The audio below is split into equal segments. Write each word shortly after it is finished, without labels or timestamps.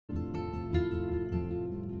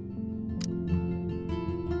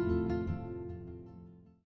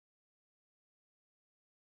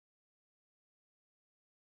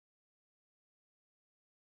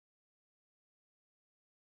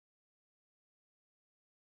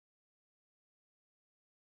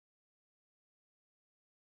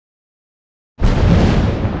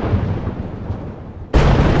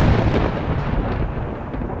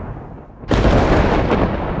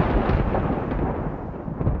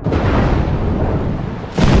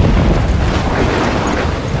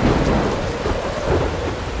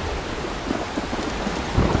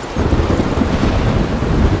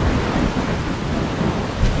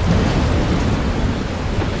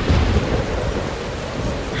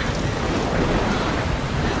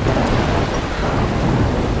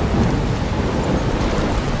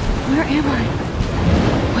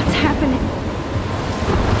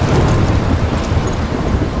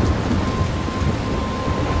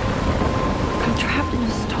trapped in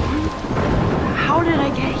a storm? How did I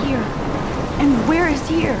get here? And where is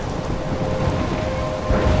here?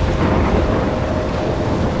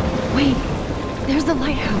 Wait, there's the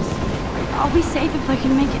lighthouse. I'll be safe if I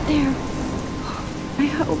can make it there. I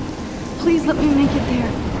hope. Please let me make it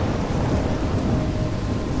there.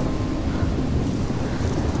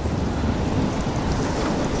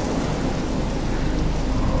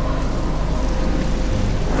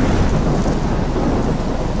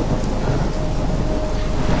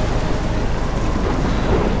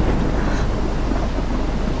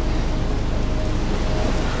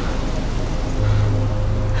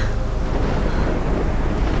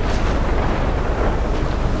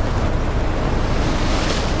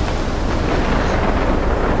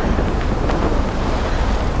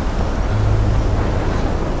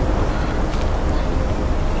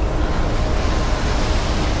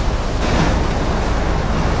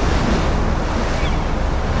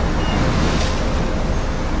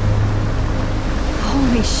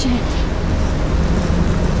 Holy shit.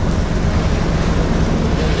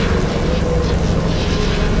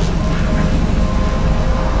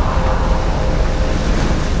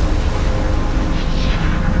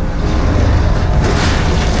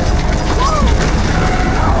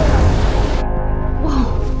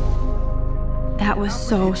 Whoa. That was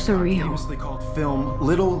so surreal. Famously called film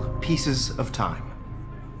Little Pieces of Time.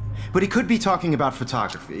 But he could be talking about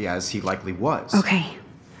photography, as he likely was. Okay.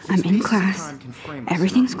 I'm in class.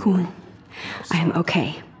 Everything's cool. I'm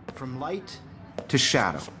okay. From light to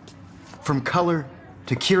shadow. From color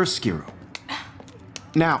to chiaroscuro.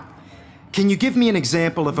 Now, can you give me an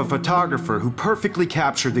example of a photographer who perfectly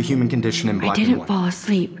captured the human condition in black and white? I didn't fall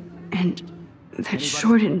asleep, and that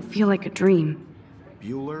sure didn't feel like a dream.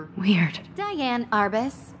 Bueller? Weird. Diane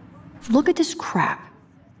Arbus. Look at this crap.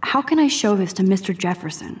 How can I show this to Mr.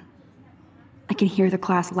 Jefferson? I can hear the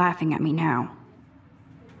class laughing at me now.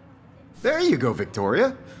 There you go,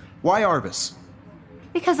 Victoria. Why Arbus?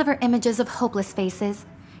 Because of her images of hopeless faces,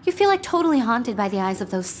 you feel like totally haunted by the eyes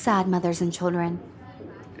of those sad mothers and children.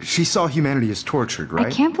 She saw humanity as tortured, right?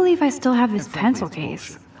 I can't believe I still have this pencil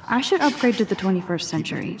case. I should upgrade to the 21st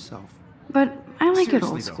century. But I like it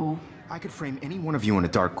old school. I could frame any one of you in a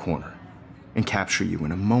dark corner and capture you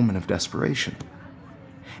in a moment of desperation.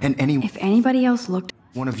 And if anybody else looked...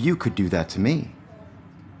 one of you could do that to me.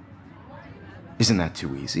 Isn't that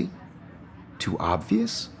too easy? Too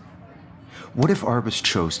obvious? What if Arbus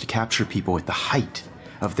chose to capture people at the height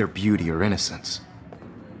of their beauty or innocence?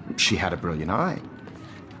 She had a brilliant eye,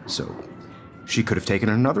 so she could have taken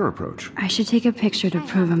another approach. I should take a picture to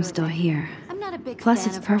prove I'm still here. I'm not a big Plus, fan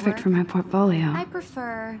it's of her perfect work. for my portfolio. I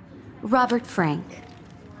prefer Robert Frank.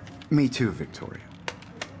 Me too, Victoria.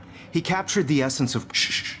 He captured the essence of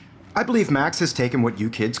shh. I believe Max has taken what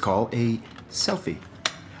you kids call a selfie.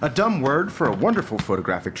 A dumb word for a wonderful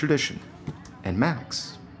photographic tradition. And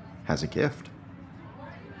Max has a gift.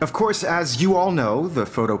 Of course, as you all know, the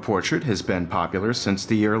photo portrait has been popular since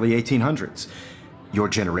the early 1800s. Your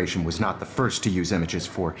generation was not the first to use images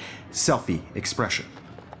for selfie expression.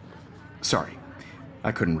 Sorry,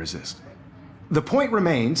 I couldn't resist. The point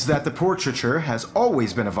remains that the portraiture has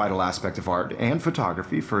always been a vital aspect of art and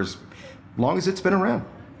photography for as long as it's been around.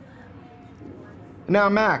 Now,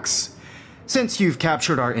 Max, since you've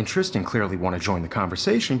captured our interest and clearly want to join the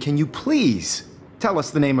conversation, can you please tell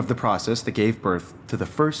us the name of the process that gave birth to the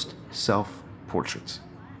first self-portraits?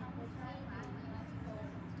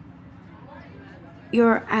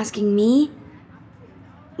 You're asking me?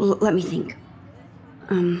 Let me think.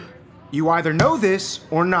 You either know this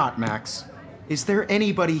or not, Max. Is there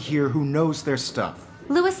anybody here who knows their stuff?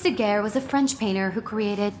 Louis Daguerre was a French painter who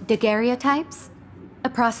created daguerreotypes, a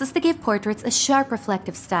process that gave portraits a sharp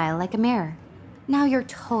reflective style like a mirror. Now you're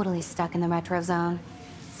totally stuck in the retro zone.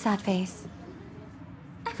 Sad face.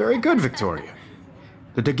 Very good, Victoria.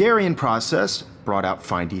 The Daguerrean process brought out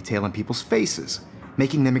fine detail in people's faces,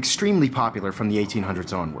 making them extremely popular from the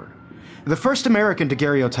 1800s onward. The first American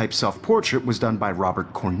daguerreotype self-portrait was done by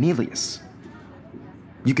Robert Cornelius.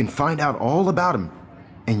 You can find out all about him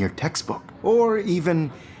in your textbook, or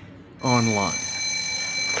even online.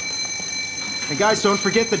 And guys, don't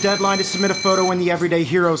forget the deadline to submit a photo in the Everyday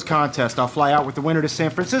Heroes contest. I'll fly out with the winner to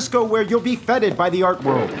San Francisco, where you'll be feted by the art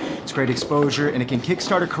world. It's great exposure, and it can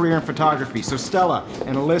kickstart a career in photography. So Stella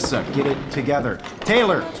and Alyssa, get it together.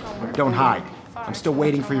 Taylor, don't hide. I'm still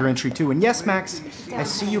waiting for your entry too. And yes, Max, I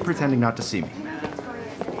see you pretending not to see me.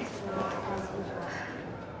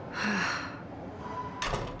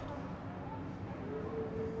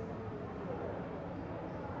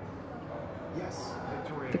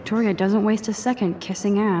 Victoria doesn't waste a second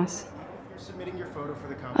kissing ass. You're submitting your photo. photo for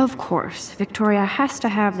the company? Of course. Victoria has to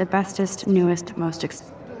have the bestest, newest, most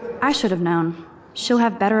I should have known. She'll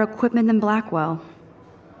have better equipment than Blackwell.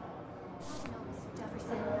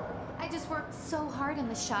 Jefferson, I just worked so hard on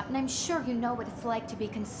the shot, and I'm sure you know what it's like to be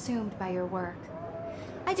consumed by your work.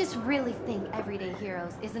 I just really think Everyday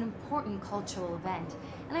Heroes is an important cultural event,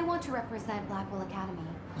 and I want to represent Blackwell Academy.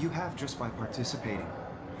 You have just by participating.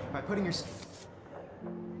 By putting yourself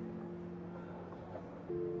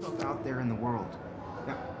out there in the world.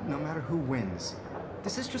 Now, no matter who wins,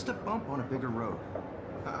 this is just a bump on a bigger road.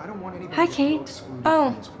 I don't want anybody Hi, to Kate. feel excluded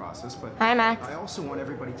from this process, but Hi, Max. I also want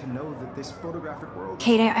everybody to know that this photographic world...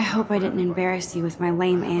 Kate, I hope I didn't embarrass you with my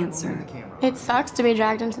lame answer. It sucks to be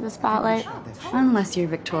dragged into the spotlight. Unless you're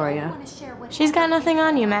Victoria. She's got nothing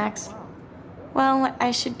on you, Max. Well,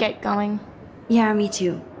 I should get going. Yeah, me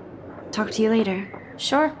too. Talk to you later.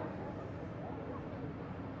 Sure.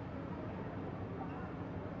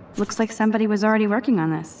 Looks like somebody was already working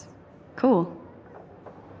on this. Cool.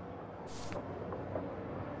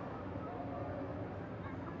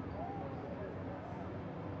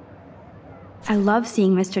 I love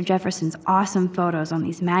seeing Mr. Jefferson's awesome photos on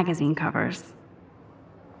these magazine covers.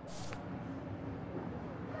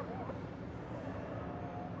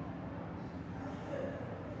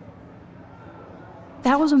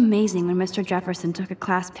 That was amazing when Mr. Jefferson took a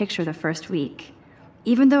class picture the first week.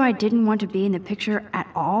 Even though I didn't want to be in the picture at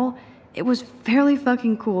all, it was fairly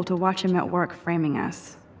fucking cool to watch him at work framing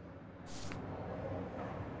us.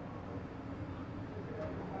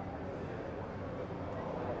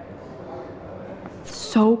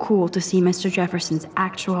 So cool to see Mr. Jefferson's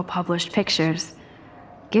actual published pictures.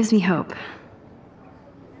 Gives me hope.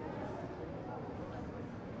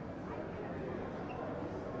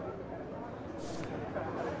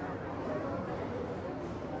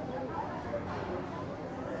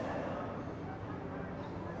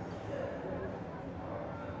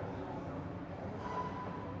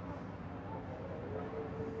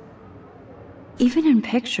 Even in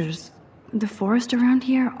pictures, the forest around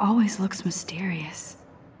here always looks mysterious.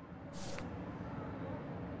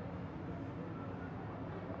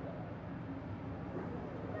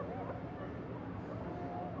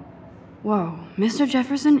 Whoa, Mr.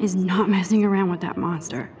 Jefferson is not messing around with that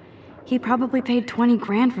monster. He probably paid 20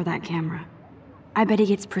 grand for that camera. I bet he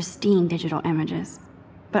gets pristine digital images.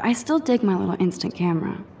 But I still dig my little instant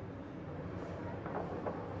camera.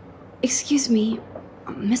 Excuse me,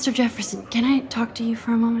 Mr. Jefferson, can I talk to you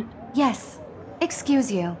for a moment? Yes.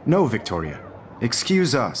 Excuse you. No, Victoria.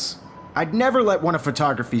 Excuse us. I'd never let one of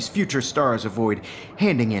photography's future stars avoid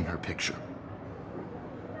handing in her picture.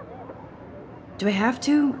 Do I have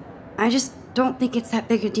to? I just don't think it's that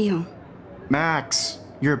big a deal. Max,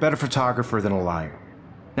 you're a better photographer than a liar.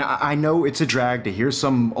 Now, I know it's a drag to hear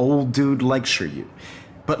some old dude lecture you,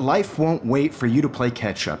 but life won't wait for you to play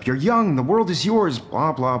catch-up. You're young, the world is yours,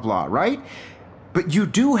 blah, blah, blah, right? But you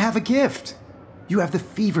do have a gift. You have the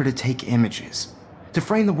fever to take images, to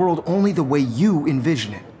frame the world only the way you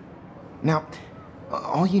envision it. Now,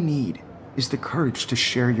 all you need is the courage to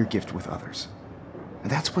share your gift with others.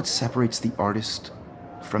 And that's what separates the artist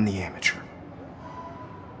from the amateur.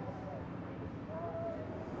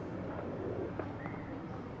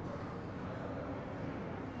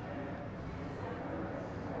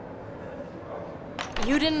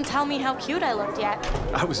 You didn't tell me how cute I looked yet.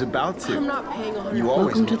 I was about to. I'm not paying 100. You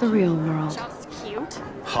always Welcome to the real world. Just cute.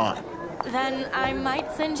 hot. Then I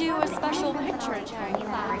might send you a special picture.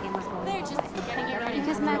 They're just getting you ready.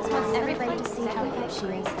 Because Max wants everybody to see how hip she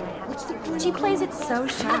is. She plays it so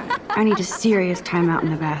shy. I need a serious timeout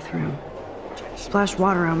in the bathroom. Splash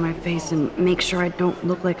water on my face and make sure I don't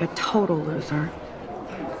look like a total loser.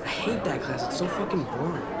 I hate that class. It's so fucking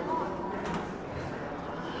boring.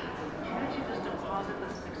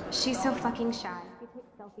 She's so fucking shy. She takes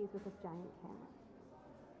selfies with this giant camera.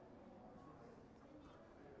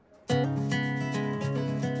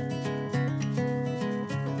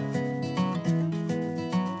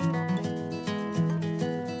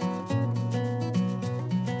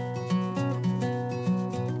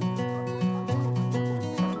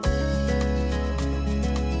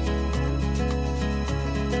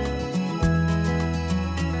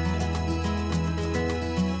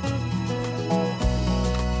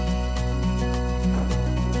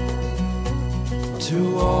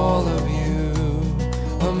 To all of you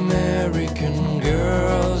American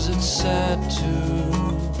girls, it's sad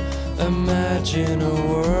to imagine a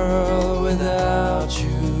world without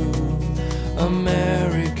you.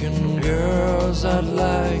 American girls, I'd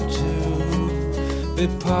like to be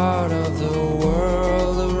part of the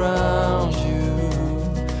world around you.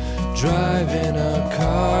 Driving a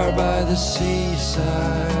car by the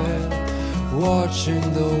seaside, watching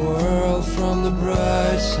the world from the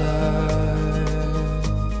bright side.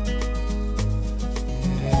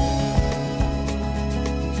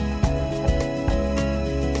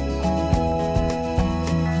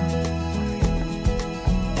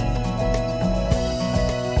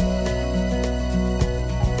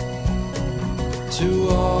 To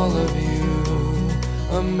all of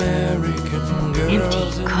you American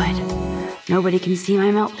girls. Empty, good. Nobody can see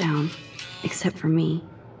my meltdown, except for me.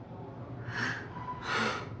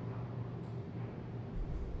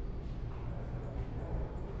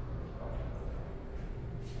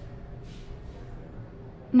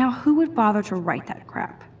 Now, who would bother to write that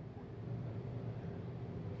crap?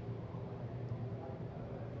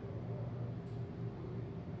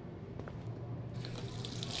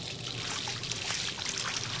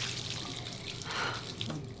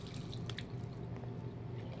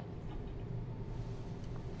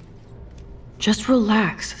 Just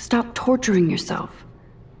relax. Stop torturing yourself.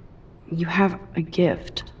 You have a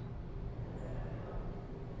gift.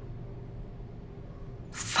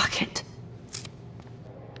 Fuck it.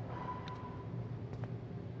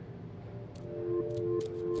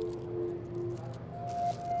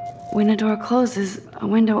 When a door closes, a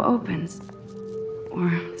window opens. Or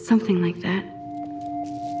something like that.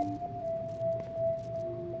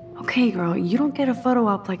 Okay, girl, you don't get a photo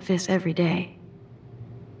op like this every day.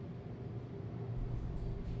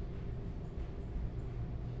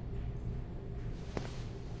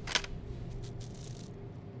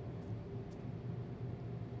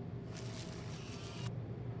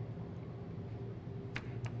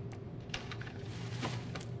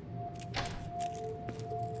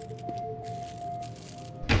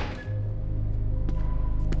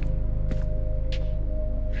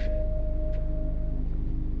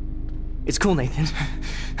 It's cool, Nathan.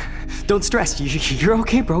 Don't stress. You're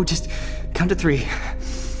okay, bro. Just count to 3.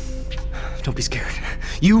 Don't be scared.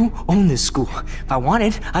 You own this school. If I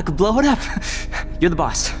wanted, I could blow it up. You're the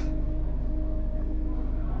boss.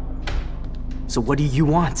 So what do you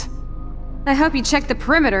want? I hope you check the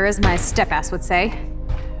perimeter, as my step-ass would say.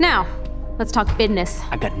 Now, let's talk business.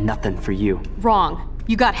 I got nothing for you. Wrong.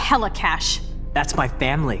 You got hella cash. That's my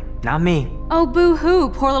family, not me. Oh, boo-hoo,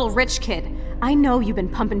 poor little rich kid. I know you've been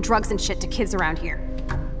pumping drugs and shit to kids around here.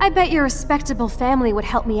 I bet your respectable family would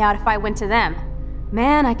help me out if I went to them.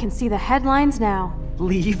 Man, I can see the headlines now.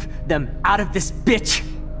 Leave them out of this bitch!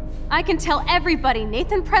 I can tell everybody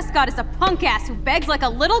Nathan Prescott is a punk ass who begs like a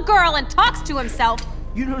little girl and talks to himself.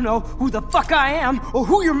 You don't know who the fuck I am or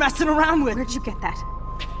who you're messing around with. Where'd you get that?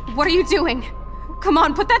 What are you doing? Come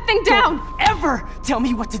on, put that thing down! Don't ever tell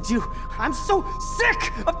me what to do! I'm so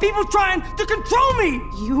sick of people trying to control me!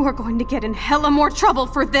 You are going to get in hella more trouble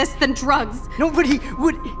for this than drugs. Nobody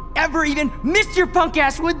would ever even miss your punk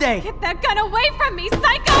ass, would they? Get that gun away from me,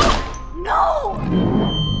 psycho! No!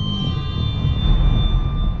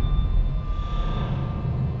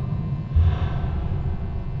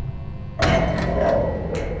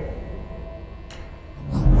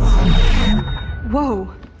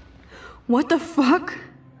 Whoa. What the fuck?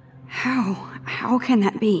 How can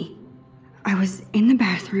that be? I was in the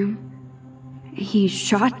bathroom. He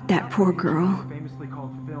shot that poor girl.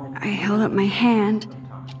 I held up my hand.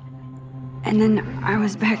 And then I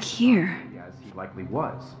was back here. As he likely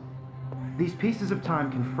was. These pieces of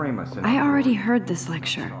time can frame us in I already heard this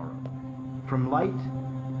lecture. From light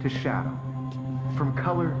to shadow. From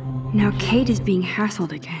color. Now Kate is being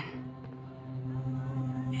hassled again.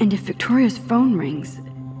 And if Victoria's phone rings,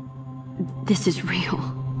 this is real.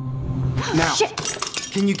 Now, Shit.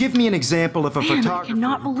 Can you give me an example of a Man, I photographer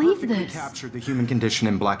cannot who believe perfectly this. captured the human condition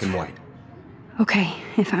in black and white? Okay,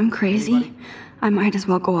 if I'm crazy, I might as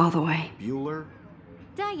well go all the way. Bueller?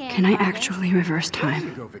 Diane Can I Arbus. actually reverse There you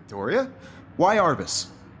time? go, Victoria. Why Arbus?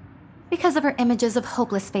 Because of her images of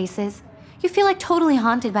hopeless faces, you feel like totally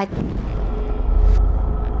haunted by...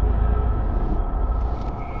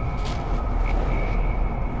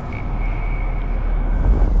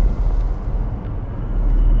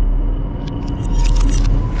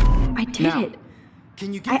 I did Now, it.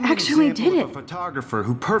 Can you give I me an actually example did of it. a photographer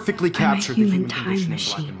who perfectly captured the human human time condition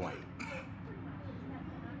machine. in black and white?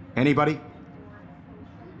 Anybody?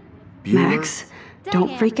 Bueller? Max, don't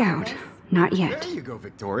Diane freak out. Arbus. Not yet. There you go,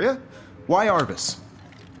 Victoria. Why Arbus?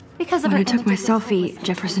 Because of When her I took my images of selfie, hopeless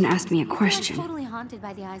Jefferson faces, asked me a you feel like question. totally haunted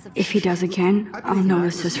by the eyes of... If he does again, I I'll believe know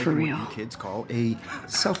Max this is is for making real. what you kids call a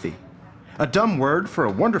selfie. A dumb word for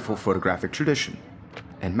a wonderful photographic tradition.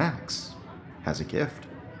 And Max has a gift.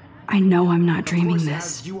 I know I'm not Of dreaming course,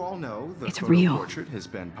 this. As you all know, the It's photo real. portrait has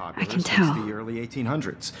been popular I can since tell. the early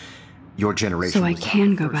 1800s. Your generation So I was not can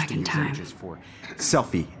the go first back to in use time. images for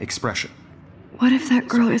selfie expression. What if that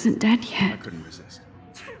girl isn't dead I yet? couldn't resist.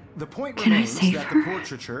 The point Can I remains save that her? the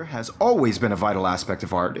portraiture has always been a vital aspect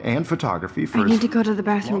of art and photography for I as need to go to the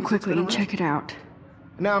long bathroom as it's quickly been and around. check it out.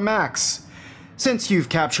 Now, Max, since you've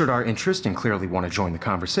captured our interest and clearly want to join the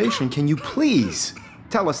conversation, can you please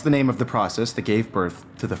tell us the name of the process that gave birth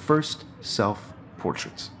to the first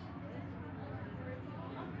self-portraits?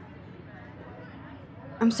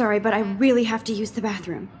 I'm sorry, but I really have to use the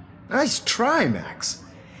bathroom. Nice try, Max.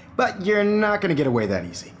 But you're not going to get away that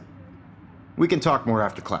easy. We can talk more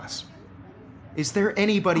after class. Is there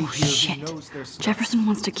anybody Oh, here shit. who knows their stuff? Jefferson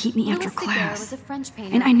wants to keep me after Louis Daguerre was class. a French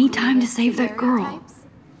painter And I who need time to created save that girl. daguerreotypes,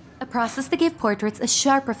 a process that gave portraits a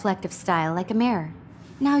sharp reflective style like a mirror.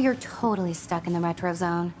 Now you're totally stuck in the retro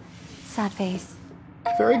zone. Sad face.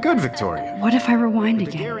 Very good, Victoria. What if I rewind The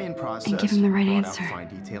again Daguerrean process and give him the right brought out answer? fine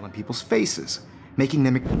detail in people's faces, making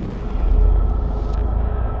them.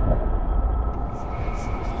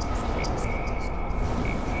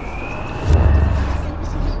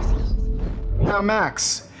 Now,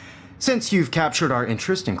 Max, since you've captured our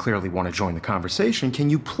interest and clearly want to join the conversation, can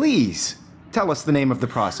you please tell us the name of the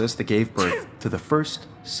process that gave birth to the first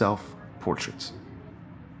self-portraits?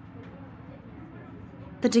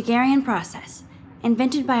 The Daguerrean process,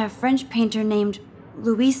 invented by a French painter named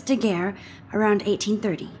Louis Daguerre around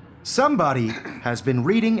 1830. Somebody has been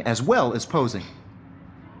reading as well as posing.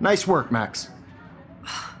 Nice work, Max.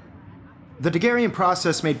 The Daguerrean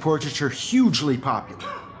process made portraiture hugely popular,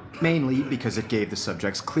 mainly because it gave the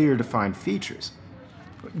subjects clear, defined features.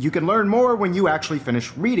 You can learn more when you actually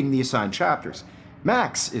finish reading the assigned chapters.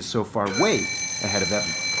 Max is so far way ahead of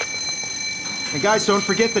everyone. And guys, don't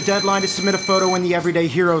forget the deadline to submit a photo in the Everyday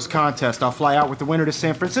Heroes contest. I'll fly out with the winner to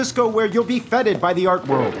San Francisco, where you'll be feted by the art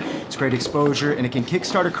world. It's great exposure, and it can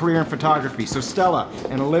kickstart a career in photography. So Stella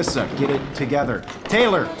and Alyssa, get it together.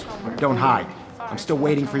 Taylor, don't hide. I'm still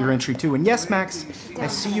waiting for your entry too. And yes, Max, I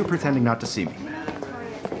see you pretending not to see me.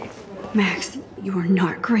 Max, you are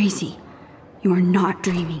not crazy. You are not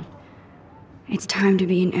dreaming. It's time to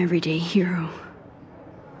be an everyday hero.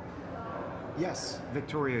 Yes,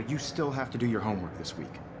 Victoria, you still have to do your homework this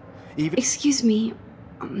week. Even Excuse me,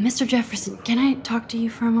 Mr. Jefferson, can I talk to you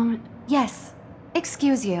for a moment? Yes.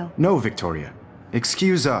 Excuse you. No, Victoria.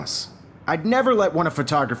 Excuse us. I'd never let one of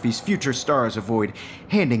photography's future stars avoid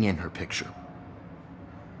handing in her picture.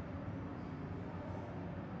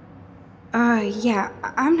 Yeah,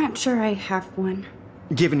 I'm not sure I have one.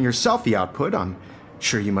 Given your selfie output, I'm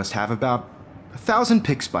sure you must have about 1,000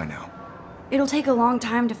 pics by now. It'll take a long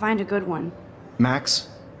time to find a good one. Max,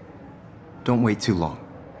 don't wait too long.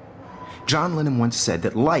 John Lennon once said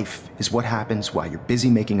that life is what happens while you're busy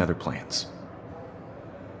making other plans.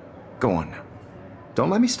 Go on now. Don't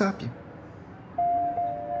let me stop you.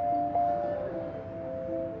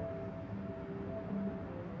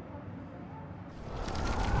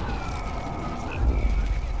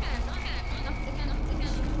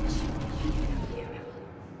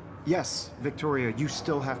 Yes, Victoria, you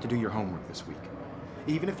still have to do your homework this week.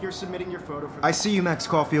 Even if you're submitting your photo for... I see you, Max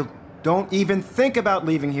Caulfield. Don't even think about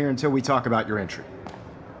leaving here until we talk about your entry.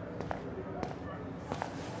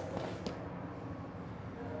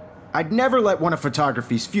 I'd never let one of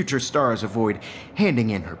photography's future stars avoid handing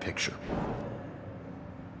in her picture.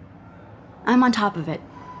 I'm on top of it.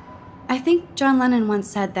 I think John Lennon once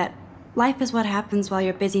said that life is what happens while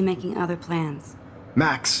you're busy making other plans.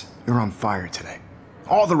 Max, you're on fire today.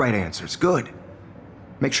 All the right answers, good.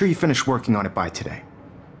 Make sure you finish working on it by today.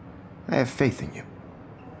 I have faith in you.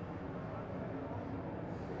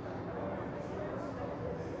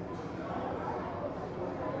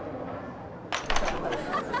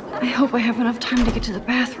 I hope I have enough time to get to the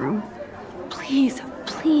bathroom. Please,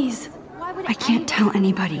 please. I can't tell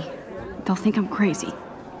anybody. They'll think I'm crazy.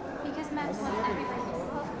 Because Max wants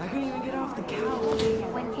everything. I couldn't even get off the couch.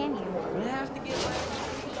 When can you? I have to get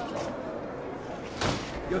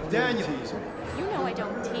Yo, Daniel. You know I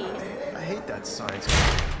don't tease. I hate that science.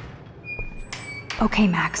 Okay,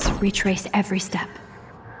 Max, retrace every step.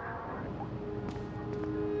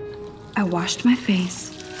 I washed my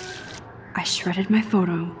face. I shredded my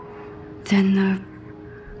photo. Then the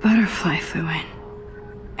butterfly flew in.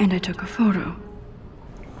 And I took a photo.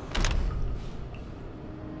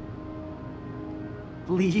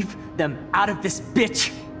 Leave them out of this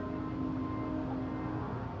bitch!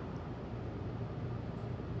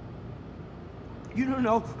 You don't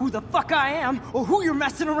know who the fuck I am or who you're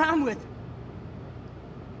messing around with!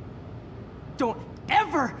 Don't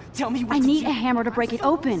ever tell me what I to need do. a hammer to break it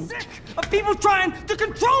open. Sick of people trying to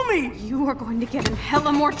control me! You are going to get in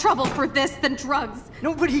hella more trouble for this than drugs.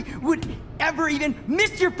 Nobody would ever even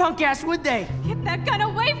miss your punk ass, would they? Get that gun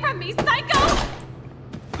away from me, psycho!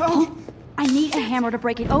 Oh, I need a hammer to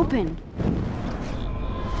break it open.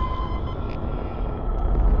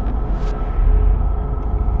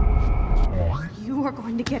 You are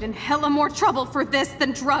going to get in hella more trouble for this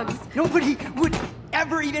than drugs. Nobody would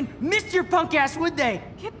ever even miss your punk ass, would they?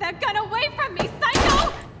 Get that gun away from me,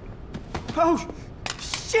 psycho! Oh,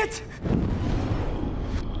 shit!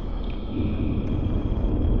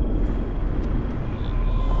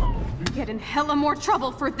 Get in hella more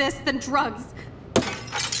trouble for this than drugs.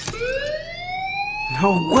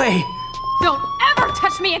 No way! Don't ever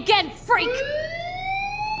touch me again, freak!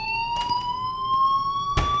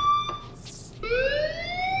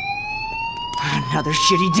 Another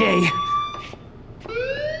shitty day.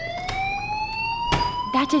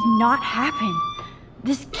 That did not happen.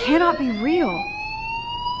 This cannot be real.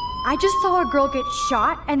 I just saw a girl get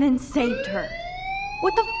shot and then saved her.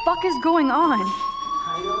 What the fuck is going on?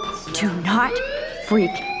 Do not freak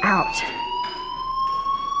out.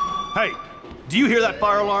 Hey, do you hear that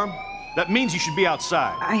fire alarm? That means you should be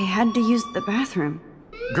outside. I had to use the bathroom.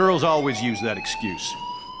 Girls always use that excuse.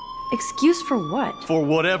 Excuse for what? For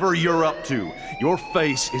whatever you're up to. Your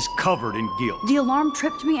face is covered in guilt. The alarm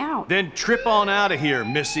tripped me out. Then trip on out of here,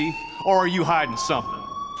 Missy. Or are you hiding something?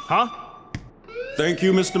 Huh? Thank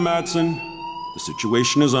you, Mr. Madsen. The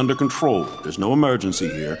situation is under control. There's no emergency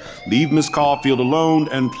here. Leave Miss Caulfield alone,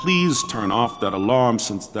 and please turn off that alarm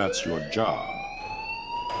since that's your job.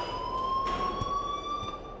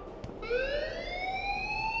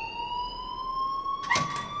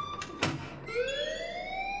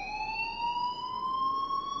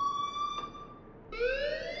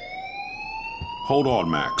 Hold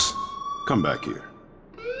on, Max. Come back here.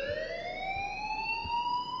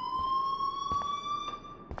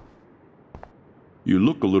 You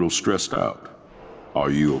look a little stressed out. Are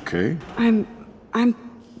you okay? I'm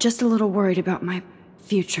just a little worried about my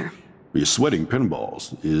future. You're sweating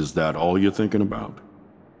pinballs. Is that all you're thinking about?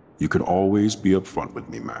 You can always be upfront with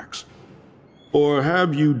me, Max. Or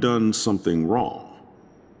have you done something wrong?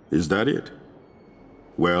 Is that it?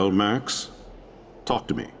 Well, Max, talk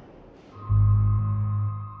to me.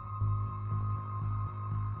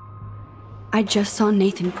 I just saw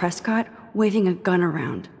Nathan Prescott waving a gun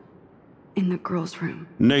around in the girls' room.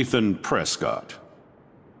 Nathan Prescott.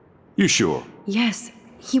 You sure? Yes,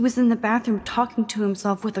 he was in the bathroom talking to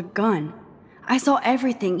himself with a gun. I saw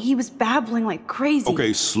everything. He was babbling like crazy.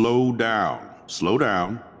 Okay, slow down. Slow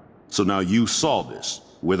down. So now you saw this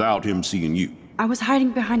without him seeing you. I was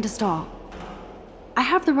hiding behind a stall. I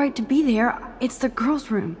have the right to be there. It's the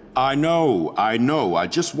girls' room. I know. I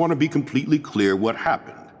just want to be completely clear what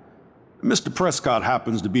happened. Mr. Prescott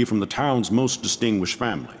happens to be from the town's most distinguished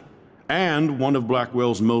family, and one of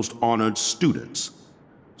Blackwell's most honored students.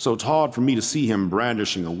 So it's hard for me to see him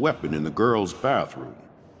brandishing a weapon in the girls' bathroom.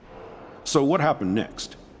 So what happened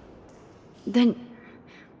next? Then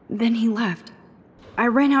he left. I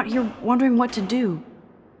ran out here wondering what to do.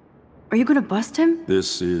 Are you gonna bust him?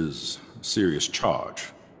 This is a serious charge.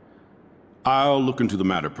 I'll look into the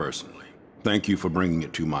matter personally. Thank you for bringing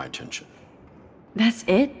it to my attention. That's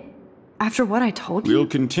it? After what I told you? We'll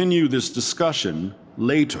continue this discussion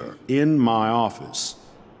later in my office.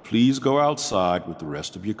 Please go outside with the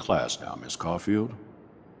rest of your class now, Miss Caulfield.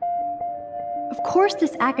 Of course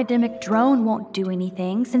this academic drone won't do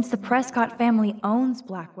anything since the Prescott family owns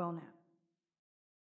Blackwell now.